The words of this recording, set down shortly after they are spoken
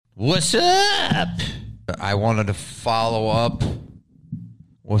What's up? I wanted to follow up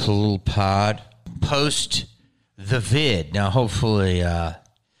with a little pod post the vid. Now, hopefully,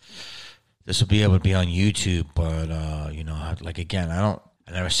 this will be able to be on YouTube, but, I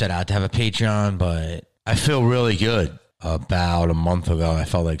never set out to have a Patreon, but I feel really good. About a month ago, I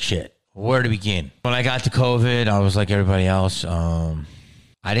felt like shit. Where to begin? When I got to COVID, I was like everybody else. I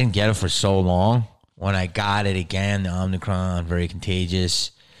didn't get it for so long. When I got it again, the Omicron, very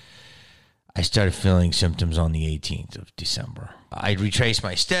contagious, I started feeling symptoms on the 18th of December. I retraced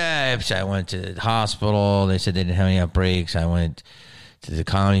my steps. I went to the hospital. They said they didn't have any outbreaks. I went to the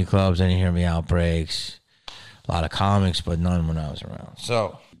comedy clubs. I didn't hear any outbreaks. A lot of comics, but none when I was around.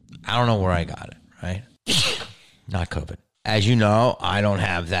 So I don't know where I got it, right? Not COVID. As you know, I don't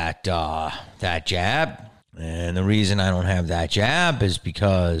have that jab. And the reason I don't have that jab is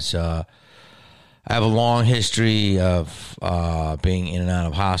because I have a long history of being in and out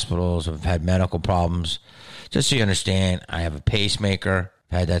of hospitals. I've had medical problems. Just so you understand, I have a pacemaker.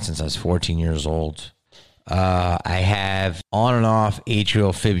 I've had that since I was 14 years old. I have on and off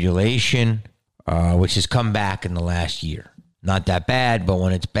atrial fibrillation, which has come back in the last year. Not that bad, but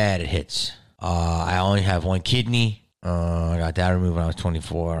when it's bad, it hits. I only have one kidney. I got that removed when I was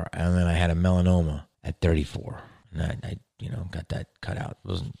 24, and then I had a melanoma at 34, and I got that cut out. It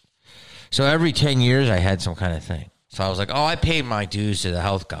wasn't. So every 10 years, I had some kind of thing. So I was like, I paid my dues to the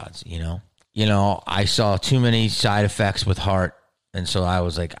health gods, I saw too many side effects with heart, and so I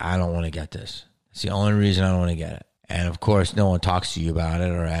was like, I don't want to get this. It's the only reason I don't want to get it. And, of course, no one talks to you about it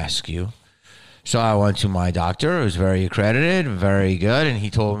or asks you. So I went to my doctor, who was very accredited, very good, and he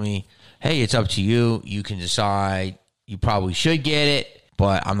told me, hey, it's up to you. You can decide. You probably should get it,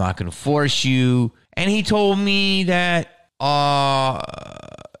 but I'm not going to force you. And he told me that,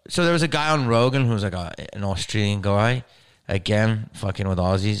 so there was a guy on Rogan who was like an Australian guy, again, fucking with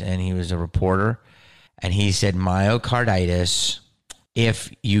Aussies, and he was a reporter. And he said myocarditis,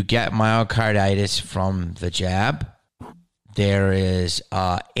 if you get myocarditis from the jab, there is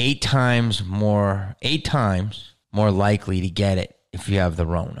 8 times more likely to get it if you have the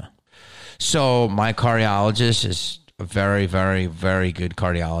Rona. So my cardiologist is a very, very, very good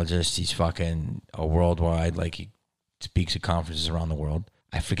cardiologist. He's fucking a worldwide, like he speaks at conferences around the world.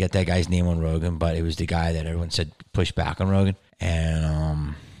 I forget that guy's name on Rogan, but it was the guy that everyone said pushed back on Rogan.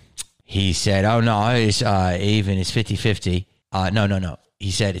 And he said, oh, no, it's even, it's 50-50. No.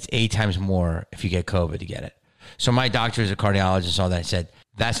 He said it's 8 times more if you get COVID to get it. So my doctor is a cardiologist, all that said,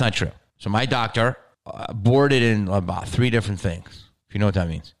 that's not true. So my doctor boarded in about 3 different things, if you know what that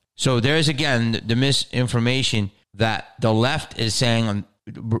means. So there's, again, the misinformation that the left is saying.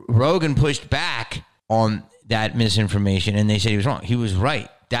 Rogan pushed back on that misinformation, and they said he was wrong. He was right.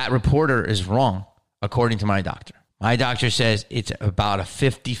 That reporter is wrong, according to my doctor. My doctor says it's about a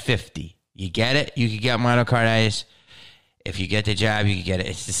 50-50. You get it, you could get myocarditis. If you get the jab, you could get it.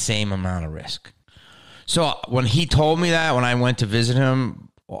 It's the same amount of risk. So when he told me that, when I went to visit him,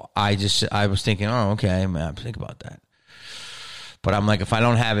 I was thinking, oh, okay, man, think about that. But I'm like, if I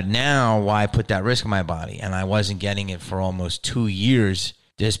don't have it now, why put that risk in my body? And I wasn't getting it for almost 2 years,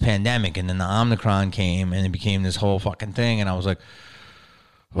 this pandemic. And then the Omicron came, and it became this whole fucking thing. And I was like,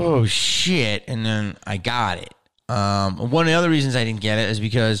 oh, shit. And then I got it. One of the other reasons I didn't get it is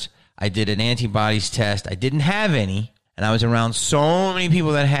because I did an antibodies test. I didn't have any. And I was around so many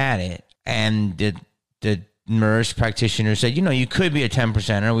people that had it. And the nurse practitioner said, you could be a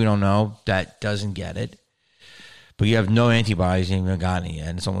 10%er. We don't know. That doesn't get it. But you have no antibodies. You haven't gotten it yet.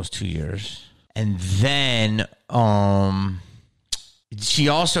 And it's almost 2 years. And then she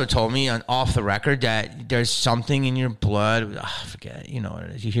also told me off the record that there's something in your blood. I forget. You know what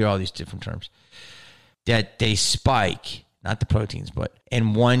it is. You hear all these different terms. That they spike. Not the proteins, but.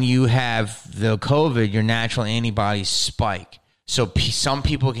 And when you have the COVID, your natural antibodies spike. So some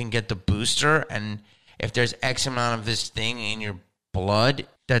people can get the booster. And if there's X amount of this thing in your blood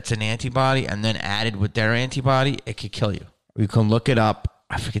that's an antibody, and then added with their antibody, it could kill you. You can look it up.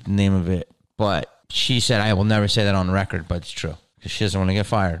 I forget the name of it. But she said, I will never say that on record, but it's true. Because she doesn't want to get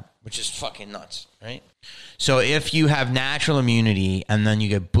fired, which is fucking nuts, right? So if you have natural immunity, and then you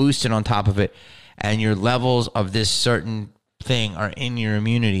get boosted on top of it, and your levels of this certain thing are in your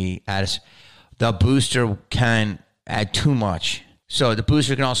immunity, as the booster can add too much. So the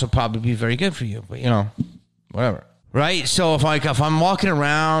booster can also probably be very good for you, but whatever. Right? So if I'm walking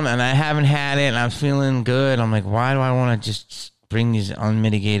around and I haven't had it and I'm feeling good, I'm like, why do I want to just bring these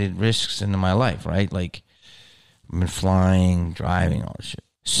unmitigated risks into my life, right? Like, I've been flying, driving, all this shit.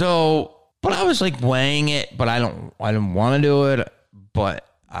 So, but I was like weighing it, but I didn't want to do it, but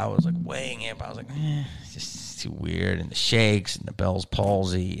I was like weighing it, but I was like, just too weird. And the shakes and the Bell's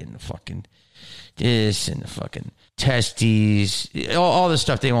palsy and the fucking this and the fucking testes, all the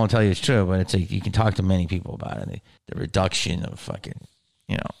stuff they won't tell you is true, but it's like you can talk to many people about it. The reduction of fucking,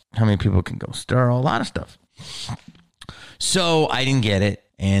 how many people can go sterile, a lot of stuff. So I didn't get it.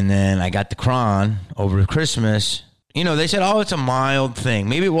 And then I got the Crohn over Christmas. They said, oh, it's a mild thing.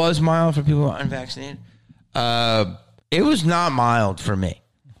 Maybe it was mild for people who are unvaccinated. It was not mild for me.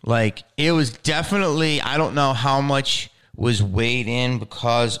 Like, it was definitely, I don't know how much was weighed in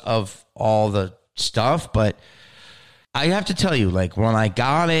because of all the stuff, but I have to tell you, like, when I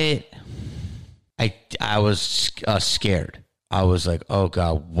got it, I was scared. I was like, oh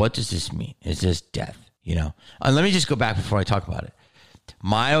God, what does this mean? Is this death? And let me just go back before I talk about it.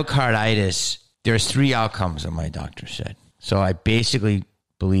 Myocarditis, there's 3 outcomes that my doctor said. So I basically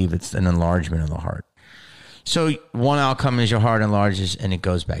believe it's an enlargement of the heart. So one outcome is your heart enlarges and it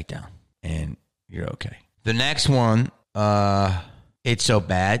goes back down and you're okay. The next one, it's so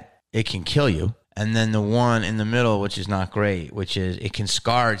bad, it can kill you. And then the one in the middle, which is not great, which is it can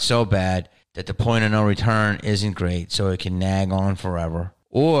scar it so bad that the point of no return isn't great. So it can nag on forever,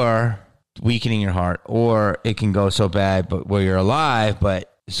 or weakening your heart, or it can go so bad but where you're alive,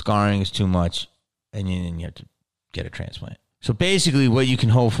 but scarring is too much and you have to get a transplant. So basically what you can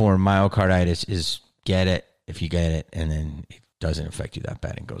hope for in myocarditis is get it if you get it, and then it doesn't affect you that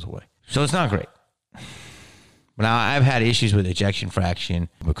bad and goes away. So it's not great. Now, I've had issues with ejection fraction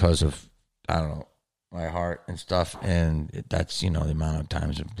because of, I don't know, my heart and stuff, and that's, the amount of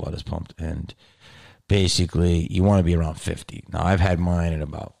times the blood is pumped, and basically you want to be around 50. Now, I've had mine at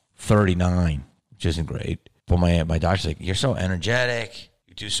about 39, which isn't great, but my doctor's like, you're so energetic,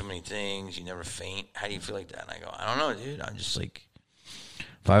 you do so many things, you never faint, how do you feel like that? And I go, I don't know, dude, I'm just like,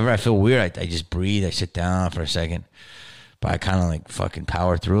 if I feel weird, I just breathe, I sit down for a second, but I kind of like fucking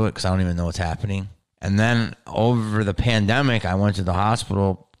power through it because I don't even know what's happening. And then over the pandemic, I went to the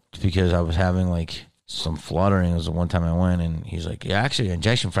hospital because I was having like some fluttering. It was the one time I went, and he's like, yeah, actually,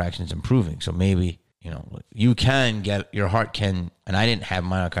 injection fraction is improving. So maybe, you can get, your heart can, and I didn't have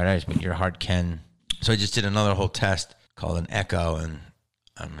myocarditis, but your heart can. So I just did another whole test called an echo, and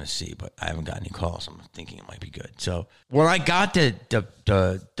I'm going to see, but I haven't got any calls. I'm thinking it might be good. So when I got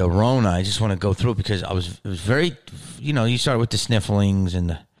the Rona, I just want to go through it because it was very, you start with the snifflings and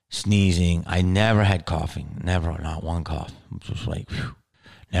the sneezing. I never had coughing, never, not one cough. It was like, whew.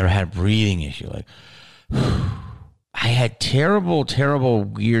 Never had a breathing issue. Like, whew. I had terrible,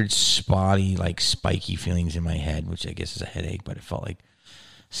 weird, spotty, like spiky feelings in my head, which I guess is a headache, but it felt like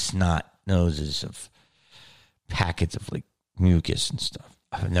snot noses of packets of like mucus and stuff.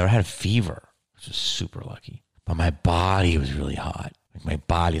 I've never had a fever, which was super lucky. But my body was really hot. Like my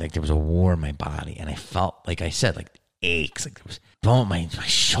body, like there was a war in my body. And I felt, like I said, like aches. Like there was bone, my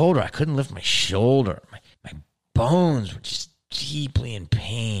shoulder. I couldn't lift my shoulder. My bones were just deeply in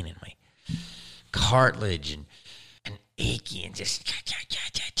pain, and my cartilage and achy, and just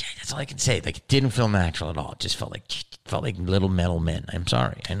that's all I can say. Like it didn't feel natural at all. It just felt like little metal men. I'm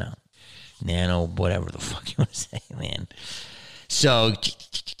sorry, I know. Nano, whatever the fuck you want to say, man. So,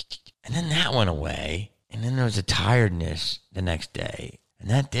 and then that went away, and then there was a tiredness the next day, and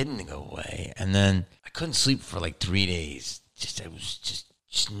that didn't go away, and then I couldn't sleep for like 3 days. I was just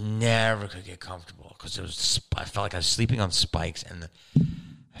never could get comfortable because I felt like I was sleeping on spikes, and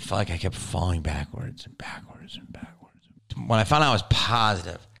I felt like I kept falling backwards and backwards and backwards. When I found out I was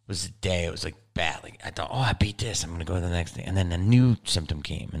positive, it was the day it was like bad. Like I thought, oh, I beat this, I'm going to go to the next thing. And then a new symptom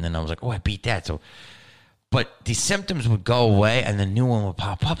came, and then I was like, oh, I beat that. So, but the symptoms would go away, and the new one would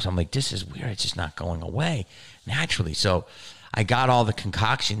pop up. So I'm like, this is weird. It's just not going away naturally. So I got all the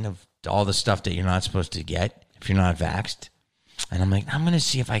concoction of all the stuff that you're not supposed to get if you're not vaxxed. And I'm like, I'm going to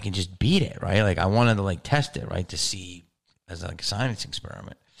see if I can just beat it, right? Like I wanted to like test it, right? To see as like a science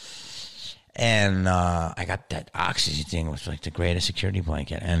experiment. And I got that oxygen thing, which was like the greatest security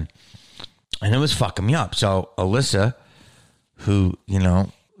blanket. And it was fucking me up. So Alyssa, who,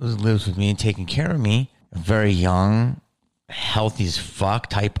 lives with me and taking care of me, very young, healthy as fuck,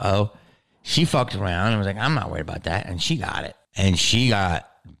 type O, she fucked around and was like, I'm not worried about that. And she got it. And she got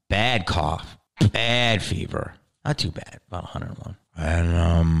bad cough, bad fever. Not too bad, about 101.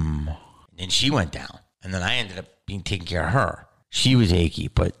 And then she went down. And then I ended up being taking care of her. She was achy,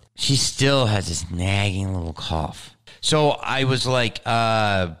 but she still has this nagging little cough. So I was like,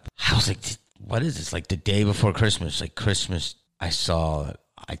 what is this? Like the day before Christmas, I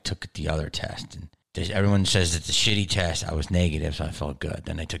took the other test, and everyone says it's a shitty test. I was negative, so I felt good.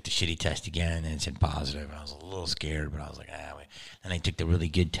 Then I took the shitty test again, and it said positive, and I was a little scared, but I was like, wait. Then I took the really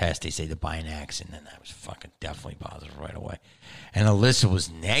good test. They say the Binax, and then I was fucking definitely positive right away. And Alyssa was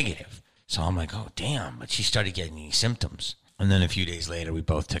negative. So I'm like, oh, damn. But she started getting these symptoms. And then a few days later, we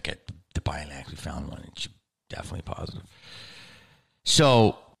both took it, the Bionax. We found one, and she definitely positive.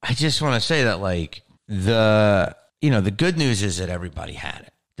 So I just want to say that, like, the good news is that everybody had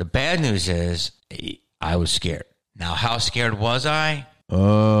it. The bad news is I was scared. Now, how scared was I?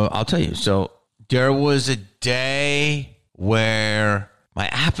 I'll tell you. So there was a day where my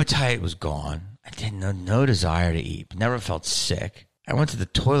appetite was gone. I didn't no desire to eat. Never felt sick. I went to the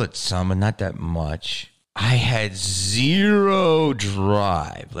toilet some, but not that much. I had zero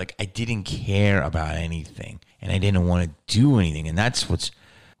drive. Like, I didn't care about anything, and I didn't want to do anything. And that's was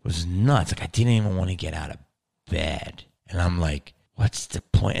nuts. Like, I didn't even want to get out of bed. And I'm like, what's the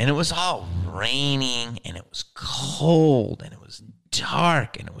point? And it was all raining, and it was cold, and it was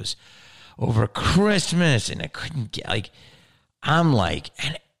dark, and it was over Christmas, and I couldn't get, like, I'm like,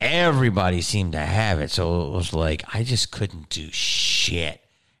 and everybody seemed to have it. So it was like, I just couldn't do shit.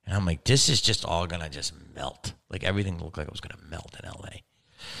 And I'm like, this is just all going to just melt. Like, everything looked like it was going to melt in LA.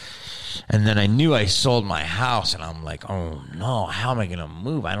 And then I knew I sold my house, and I'm like, oh no, how am I going to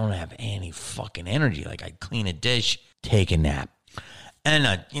move? I don't have any fucking energy. Like, I'd clean a dish, take a nap. And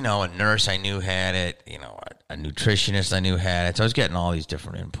a nurse I knew had it, a nutritionist I knew had it. So I was getting all these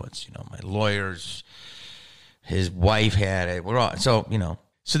different inputs, my lawyers, his wife had it. We're all, so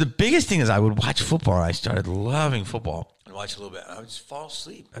the biggest thing is I would watch football. I started loving football. I'd watch a little bit. I would just fall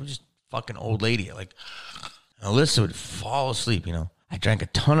asleep. I was just fucking old lady. Like, Alyssa would fall asleep, I drank a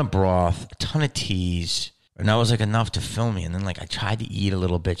ton of broth, a ton of teas, and that was like enough to fill me. And then, like, I tried to eat a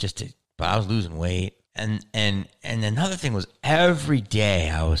little bit but I was losing weight. And another thing was, every day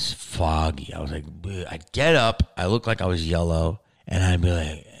I was foggy. I was like, I'd get up, I looked like I was yellow, and I'd be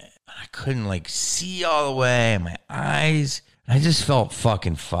like, I couldn't, like, see all the way, and my eyes, I just felt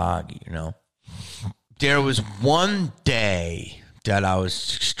fucking foggy, There was one day that I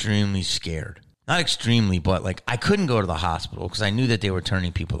was extremely scared. Not extremely, but, like, I couldn't go to the hospital because I knew that they were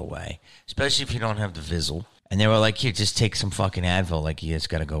turning people away, especially if you don't have the Vizsla. And they were like, here, just take some fucking Advil. Like, you just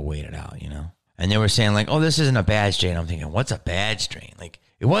got to go wait it out, And they were saying, like, oh, this isn't a bad strain. I'm thinking, what's a bad strain? Like,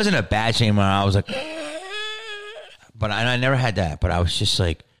 it wasn't a bad strain when I was like, but I never had that. But I was just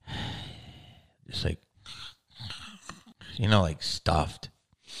like, like stuffed.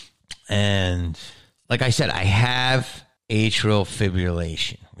 And like I said, I have atrial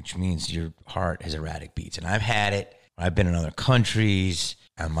fibrillation, which means your heart has erratic beats. And I've had it. I've been in other countries,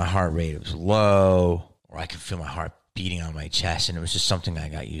 and my heart rate was low, or I could feel my heart beating on my chest, and it was just something I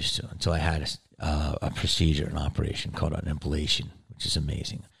got used to until I had a procedure, an operation called an ablation, which is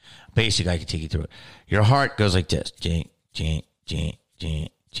amazing. Basically, I can take you through it. Your heart goes like this, jink, jink, jink,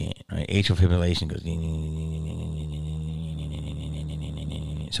 jink, jink, right? Atrial fibrillation goes,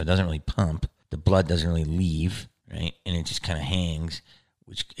 so it doesn't really pump. The blood doesn't really leave, right? And it just kind of hangs,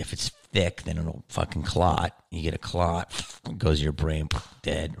 which if it's thick, then it'll fucking clot. You get a clot, it goes to your brain,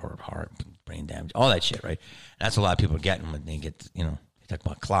 dead, or heart, brain damage, all that shit, right? That's a lot of people are getting when they get, they talk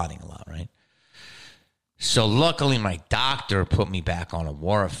about clotting a lot, right? So luckily my doctor put me back on a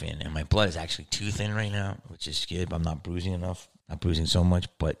warfarin, and my blood is actually too thin right now, which is good. I'm not bruising enough, not bruising so much,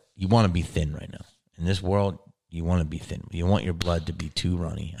 but you want to be thin right now. In this world, you want to be thin. You want your blood to be too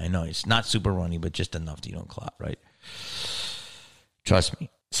runny. I know it's not super runny, but just enough that you don't clot, right? Trust me.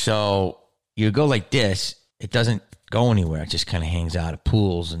 So you go like this, it doesn't go anywhere. It just kind of hangs out. It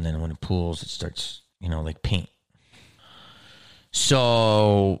pools, and then when it pools, it starts, like paint.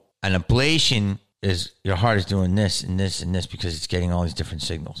 So an ablation is your heart is doing this and this and this because it's getting all these different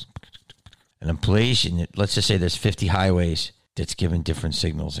signals. An ablation, let's just say there's 50 highways that's giving different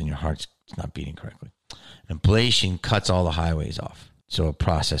signals, and your heart's not beating correctly. An ablation cuts all the highways off. So a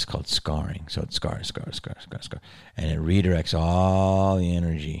process called scarring. So it scars. And it redirects all the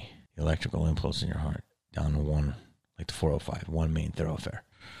energy, the electrical impulse in your heart down to one, like the 405, one main thoroughfare.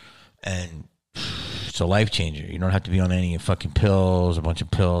 And it's a life changer. You don't have to be on any fucking pills, a bunch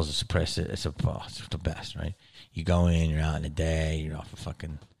of pills to suppress it. It's the best, right? You go in, you're out in a day, you're off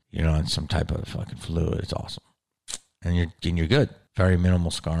you're on some type of fucking fluid. It's awesome. And you're good. Very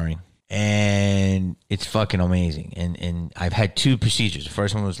minimal scarring. And it's fucking amazing. And I've had 2 procedures. The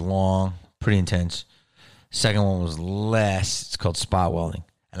first one was long, pretty intense. Second one was less. It's called spot welding.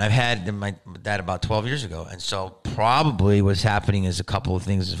 And I've had that about 12 years ago. And so probably what's happening is a couple of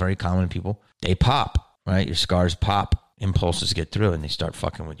things is very common in people. They pop, right? Your scars pop. Impulses get through, and they start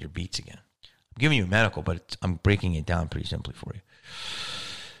fucking with your beats again. I'm giving you a medical, but I'm breaking it down pretty simply for you.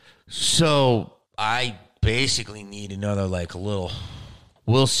 So I basically need another, like, a little...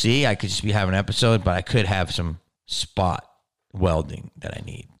 We'll see. I could just be having an episode, but I could have some spot welding that I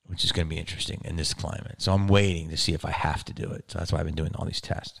need, which is going to be interesting in this climate. So I'm waiting to see if I have to do it. So that's why I've been doing all these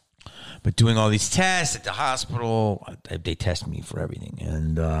tests. But doing all these tests at the hospital, they test me for everything.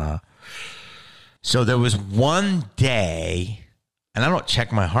 And so there was one day, and I don't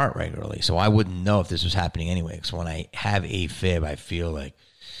check my heart regularly, so I wouldn't know if this was happening anyway. Because when I have AFib, I feel like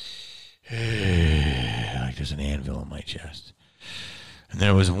there's an anvil in my chest. And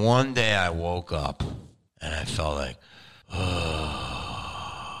there was one day I woke up and I felt like,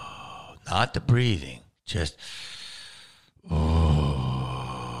 oh, not the breathing, just, oh.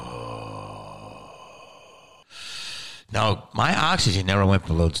 Now, my oxygen never went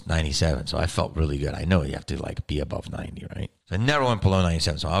below 97, so I felt really good. I know you have to like be above 90, right? So I never went below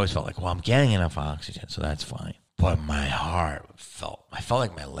 97, so I always felt like, well, I'm getting enough oxygen, so that's fine. But my heart I felt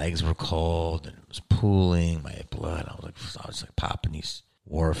like my legs were cold and it was pooling my blood. I was like popping these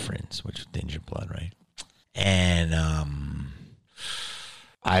warfarins, which is ginger blood, right? And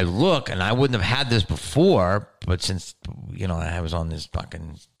I look, and I wouldn't have had this before, but since, I was on this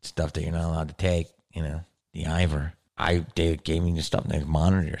fucking stuff that you're not allowed to take, the Ivor, they gave me this stuff and they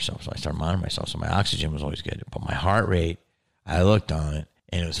monitor yourself. So I started monitoring myself. So my oxygen was always good. But my heart rate, I looked on it,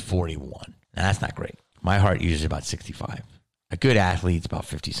 and it was 41. Now, that's not great. My heart usually is about 65. A good athlete's about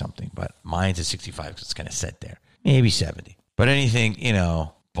 50-something, but mine's at 65 because it's going to sit there. Maybe 70. But anything,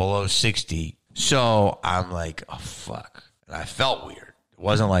 below 60. So I'm like, oh, fuck. And I felt weird. It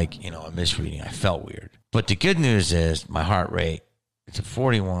wasn't like, a misreading. I felt weird. But the good news is my heart rate, it's at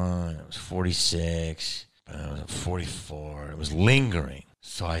 41. It was 46. It was at 44. It was lingering.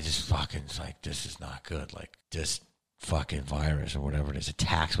 So I just fucking was like, this is not good. Like, this fucking virus or whatever it is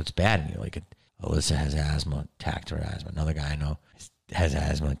attacks what's bad in you. Like, Alyssa has asthma, attacked her asthma. Another guy I know has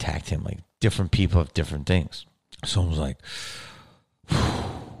asthma, attacked him. Like, different people have different things. So I was like,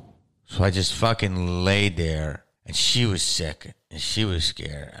 so I just fucking laid there, and she was sick, and she was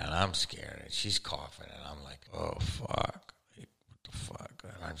scared, and I'm scared, and she's coughing, and I'm like, oh, fuck. Like, what the fuck?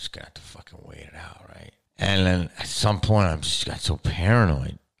 And I'm just going to have to fucking wait it out, right? And then at some point, I just got so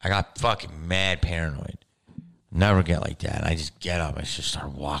paranoid. I got fucking mad paranoid. Never get like that. And I just get up. I just start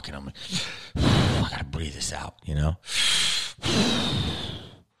walking. I'm like, I got to breathe this out, And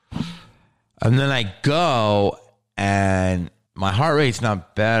then I go, and my heart rate's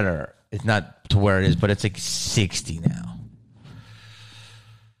not better. It's not to where it is, but it's like 60 now.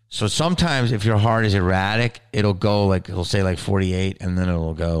 So sometimes if your heart is erratic, it'll say like 48, and then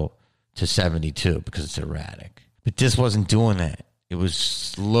it'll go to 72 because it's erratic. But this wasn't doing that. It was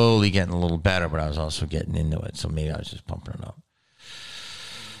slowly getting a little better, but I was also getting into it. So maybe I was just pumping it up.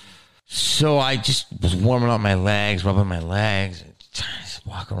 So I just was warming up my legs, rubbing my legs, and just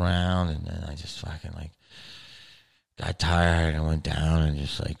walk around. And then I just fucking got tired and went down and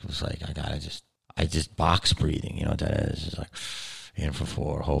just was like, I just box breathing. You know what that is? It's like in for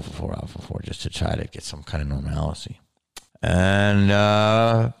 4, hold for 4, out for 4, just to try to get some kind of normalcy. And,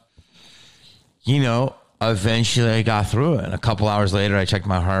 eventually I got through it. And a couple hours later, I checked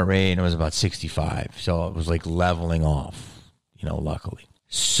my heart rate, and it was about 65. So it was like leveling off, luckily.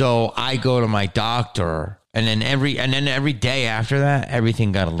 So I go to my doctor, and then every day after that,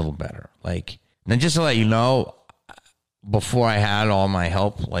 everything got a little better. Like, and just to let you know, before I had all my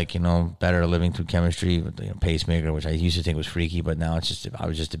help, better living through chemistry with the pacemaker, which I used to think was freaky, but now I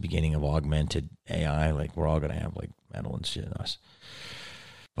was just the beginning of augmented AI. Like, we're all going to have metal and shit in us.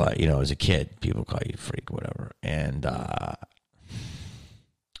 But, as a kid, people call you a freak, whatever. And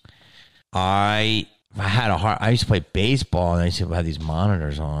I used to play baseball, and I used to have these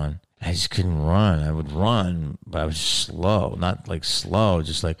monitors on. I just couldn't run. I would run, but I was slow. Not slow,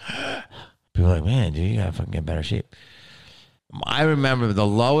 just people were like, man, dude, you got to fucking get better shape. I remember the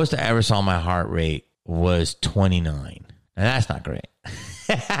lowest I ever saw my heart rate was 29. And that's not great.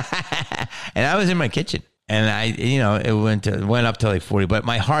 And I was in my kitchen. And it went up to 40, but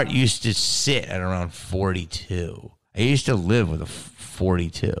my heart used to sit at around 42. I used to live with a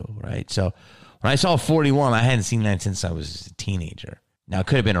 42, right? So when I saw 41, I hadn't seen that since I was a teenager. Now, it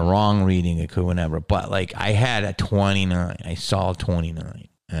could have been a wrong reading, it could whatever, but I had a 29. I saw 29,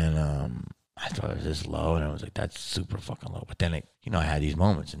 and I thought it was this low, and I was like, that's super fucking low. But then I had these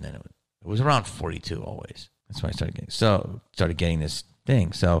moments, and then it was around 42 always. That's when I started getting this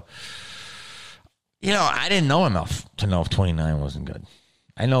thing. So, I didn't know enough to know if 29 wasn't good.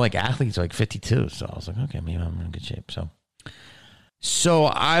 I know athletes are 52. So I was like, okay, maybe I'm in good shape. So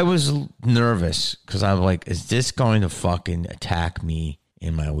I was nervous because I'm like, is this going to fucking attack me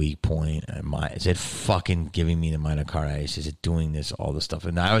in my weak point? Is it fucking giving me the myocarditis? Is it doing this, all this stuff?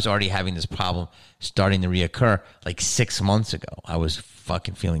 And I was already having this problem starting to reoccur 6 months ago. I was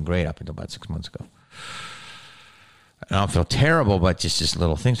fucking feeling great up until about 6 months ago. And I don't feel terrible, but just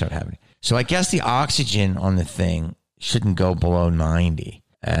little things start happening. So I guess the oxygen on the thing shouldn't go below 90.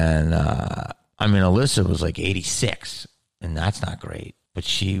 And, Alyssa was like 86, and that's not great. But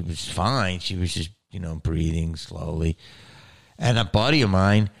she was fine. She was just, breathing slowly. And a buddy of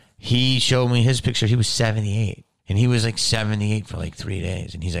mine, he showed me his picture. He was 78. And he was like 78 for like 3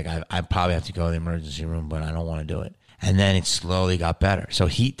 days. And he's like, I probably have to go to the emergency room, but I don't want to do it. And then it slowly got better. So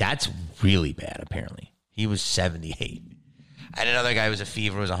that's really bad, apparently. He was 78. And another guy was a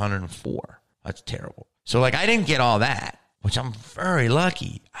fever, was 104. That's terrible. So like, I didn't get all that, which I'm very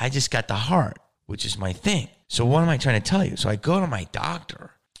lucky. I just got the heart, which is my thing. So what am I trying to tell you? So I go to my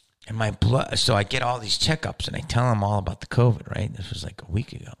doctor and my blood. So I get all these checkups and I tell him all about the COVID, right? This was like a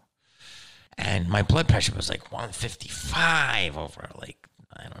week ago. And my blood pressure was like 155 over like,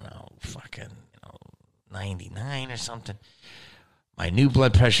 I don't know, fucking, 99 or something. My new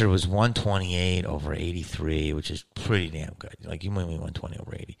blood pressure was 128 over 83, which is pretty damn good. Like, you might be 120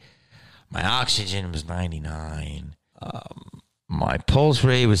 over 80. My oxygen was 99. My pulse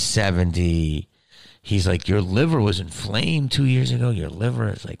rate was 70. He's like, your liver was inflamed 2 years ago. Your liver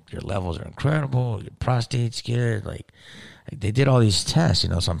is like, your levels are incredible. Your prostate's good. Like they did all these tests,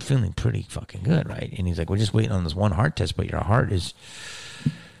 so I'm feeling pretty fucking good, right? And he's like, we're just waiting on this one heart test, but your heart is,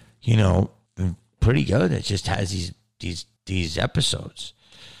 pretty good. It just has these episodes.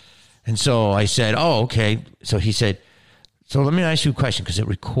 And so I said, oh, okay. So he said, so let me ask you a question, because it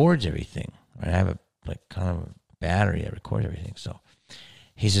records everything. Right? I have a kind of a battery that records everything. So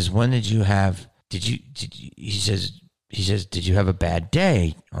he says, when did you have, he says, did you have a bad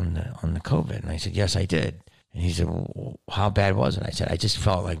day on the COVID? And I said, yes, I did. And he said, well, how bad was it? I said, I just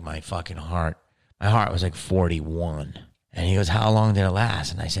felt like my heart was like 41. And he goes, how long did it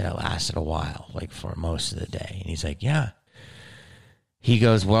last? And I said, it lasted a while, like for most of the day. And he's like, yeah. He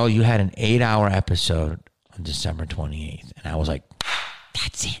goes, well, you had an 8-hour episode on December 28th. And I was like,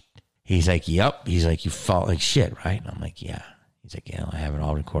 that's it. He's like, yep. He's like, you felt like shit, right? And I'm like, yeah. He's like, I have it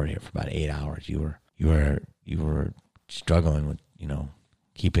all recorded here for about 8 hours. You were struggling with,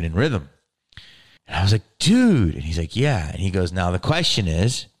 keeping in rhythm. And I was like, dude. And he's like, yeah. And he goes, now the question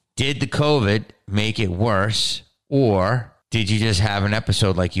is, did the COVID make it worse? Or did you just have an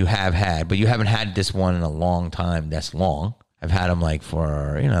episode like you have had, but you haven't had this one in a long time that's long? I've had them like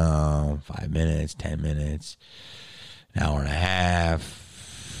for, 5 minutes, 10 minutes, an hour and a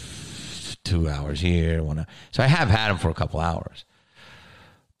half, 2 hours here. 1 hour. So I have had them for a couple hours.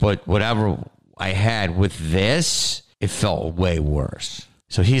 But whatever I had with this, it felt way worse.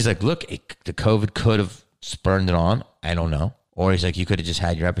 So he's like, look, the COVID could have spurned it on. I don't know. Or he's like, you could have just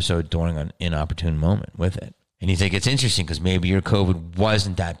had your episode during an inopportune moment with it. And he's like, it's interesting because maybe your COVID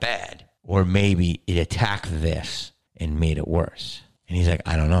wasn't that bad. Or maybe it attacked this and made it worse. And he's like,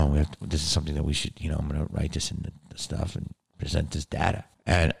 I don't know. This is something that we should, I'm going to write this in the stuff and present this data.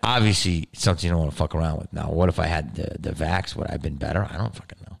 And obviously, it's something you don't want to fuck around with. Now, what if I had the vax? Would I have been better? I don't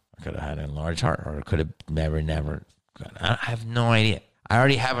fucking know. I could have had an enlarged heart, or it could have never. I have no idea. I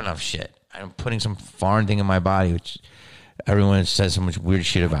already have enough shit. I'm putting some foreign thing in my body, which everyone says so much weird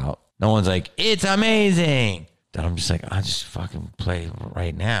shit about. No one's like, it's amazing. That I'm just like, I'll just fucking play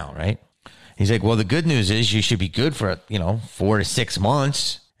right now, right? He's like, well, the good news is you should be good for, 4 to 6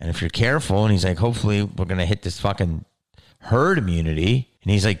 months. And if you're careful, and he's like, hopefully we're going to hit this fucking herd immunity.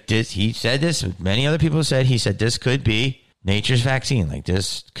 And he's like, he said this, many other people said, he said, this could be nature's vaccine. Like,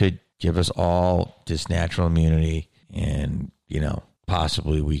 this could give us all this natural immunity. And,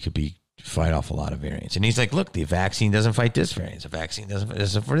 possibly we could fight off a lot of variants. And he's like, look, the vaccine doesn't fight this variant. The vaccine doesn't,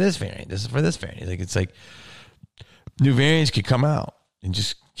 this is for this variant. This is for this variant. It's like new variants could come out and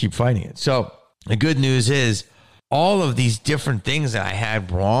just keep fighting it. So the good news is all of these different things that I had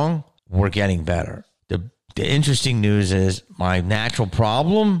wrong were getting better. The interesting news is my natural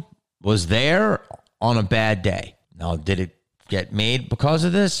problem was there on a bad day. Now, did it get made because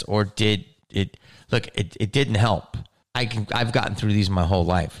of this, or did it? Look, it didn't help. I've gotten through these my whole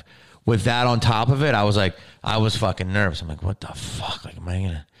life. With that on top of it, I was fucking nervous. I'm like, what the fuck? Like,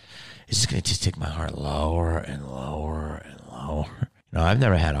 is this going to just take my heart lower and lower and lower? I've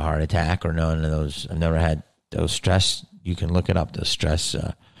never had a heart attack or none of those. I've never had those stress. You can look it up, those stress,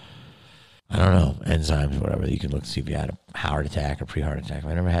 I don't know, enzymes or whatever. You can look to see if you had a heart attack or pre-heart attack.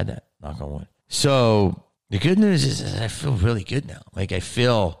 I never had that, knock on wood. So the good news is I feel really good now. Like,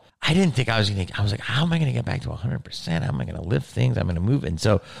 I didn't think I was like, how am I going to get back to 100%? How am I going to lift things? I'm going to move. And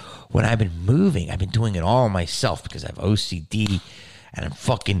so when I've been moving, I've been doing it all myself because I have OCD and I'm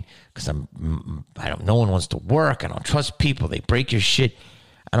fucking, no one wants to work. I don't trust people. They break your shit.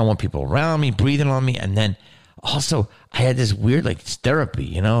 I don't want people around me, breathing on me. And then Also, I had this weird, like, it's therapy,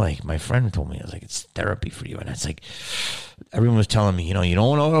 you know, like my friend told me, I was like, it's therapy for you. And it's like, everyone was telling me, you know, you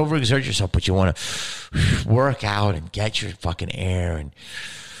don't want to overexert yourself, but you want to work out and get your fucking air and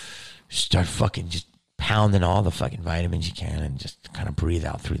start fucking just pounding all the fucking vitamins you can and just kind of breathe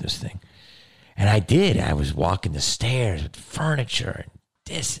out through this thing. And I did. I was walking the stairs with furniture and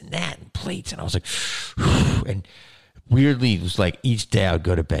this and that and plates. And I was like, and weirdly, it was like each day I would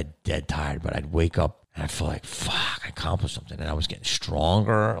go to bed dead tired, but I'd wake up and I feel like, fuck, I accomplished something. And I was getting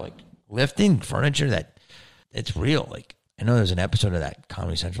stronger, like lifting furniture it's real. Like, I know there's an episode of that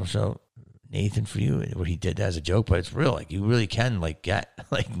Comedy Central show, Nathan For You, where he did that as a joke, but it's real. Like, you really can, like, get,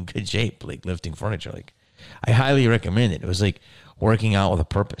 like, in good shape, like, lifting furniture. Like, I highly recommend it. It was like working out with a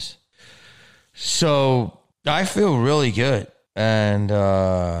purpose. So, I feel really good. And,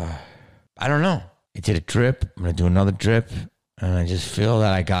 I don't know. I did a drip. I'm going to do another drip. And I just feel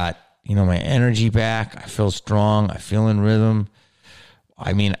that I got, you know, my energy back. I feel strong. I feel in rhythm.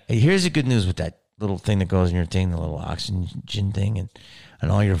 I mean, here's the good news with that little thing that goes in your thing, the little oxygen thing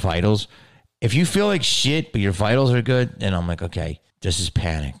and all your vitals. If you feel like shit, but your vitals are good, then I'm like, okay, this is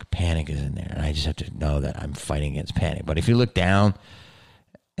panic. Panic is in there. And I just have to know that I'm fighting against panic. But if you look down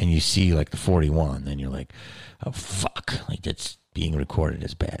and you see like the 41, then you're like, oh, fuck. Like, that's being recorded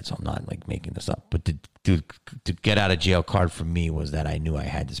as bad. So I'm not like making this up. But to get out of jail card for me was that I knew I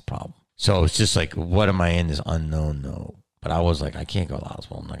had this problem. So it's just like, what am I in this unknown? No. But I was like, I can't go to the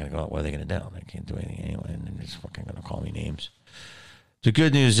hospital. I'm not going to go. What are they going to do? I can't do anything anyway. And they're just fucking going to call me names. The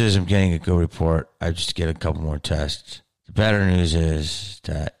good news is I'm getting a good report. I just get a couple more tests. The better news is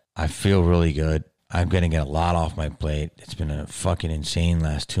that I feel really good. I'm going to get a lot off my plate. It's been a fucking insane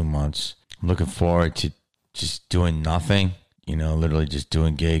last 2 months. I'm looking forward to just doing nothing, you know, literally just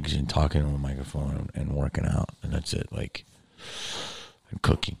doing gigs and talking on the microphone and working out. And that's it. Like, and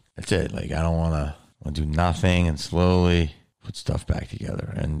cooking. That's it. Like, I don't want to do nothing and slowly put stuff back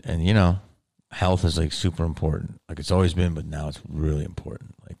together. And you know, health is like super important. Like, it's always been, but now it's really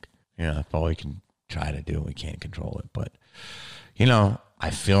important. Like, you know, that's all we can try to do. We can't control it. But, you know,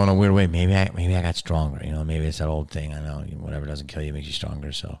 I feel in a weird way. Maybe I got stronger. You know, maybe it's that old thing. I know, whatever doesn't kill you makes you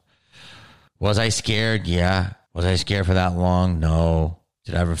stronger. So, was I scared? Yeah. Was I scared for that long? No.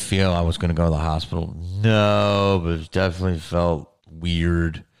 Did I ever feel I was going to go to the hospital? No, but it definitely felt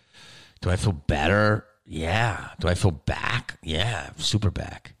weird. Do I feel better? Yeah. Do I feel back? Yeah, super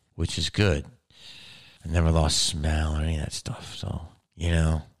back, which is good. I never lost smell or any of that stuff. So, you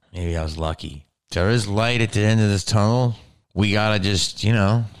know, maybe I was lucky. There is light at the end of this tunnel. We got to just, you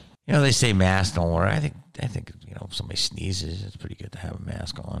know, they say masks don't work. I think, you know, if somebody sneezes, it's pretty good to have a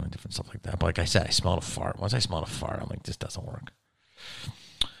mask on and different stuff like that. But like I said, I smelled a fart. Once I smelled a fart, I'm like, this doesn't work.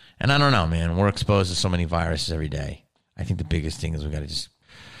 And I don't know, man. We're exposed to so many viruses every day. I think the biggest thing is we got to just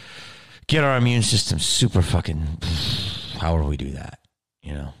get our immune system super fucking, however we do that,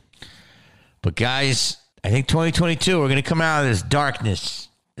 you know. But guys, I think 2022, we're going to come out of this darkness.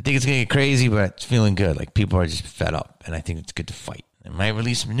 I think it's going to get crazy, but it's feeling good. Like, people are just fed up, and I think it's good to fight. I might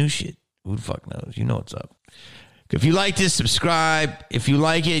release some new shit. Who the fuck knows? You know what's up. If you like this, subscribe. If you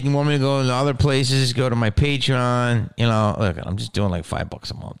like it and you want me to go to other places, go to my Patreon. You know, look, I'm just doing like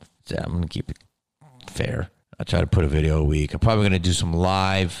 $5 a month. So I'm going to keep it fair. I try to put a video a week. I'm probably going to do some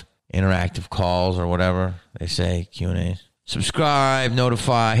live interactive calls or whatever they say, Q&As. Subscribe,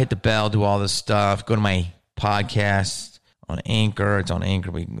 notify, hit the bell, do all this stuff. Go to my podcast on Anchor. It's on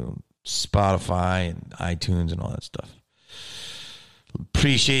Anchor. We can go Spotify and iTunes and all that stuff.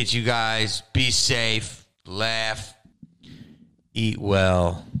 Appreciate you guys. Be safe. Laugh. Eat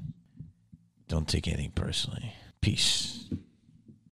well. Don't take anything personally. Peace.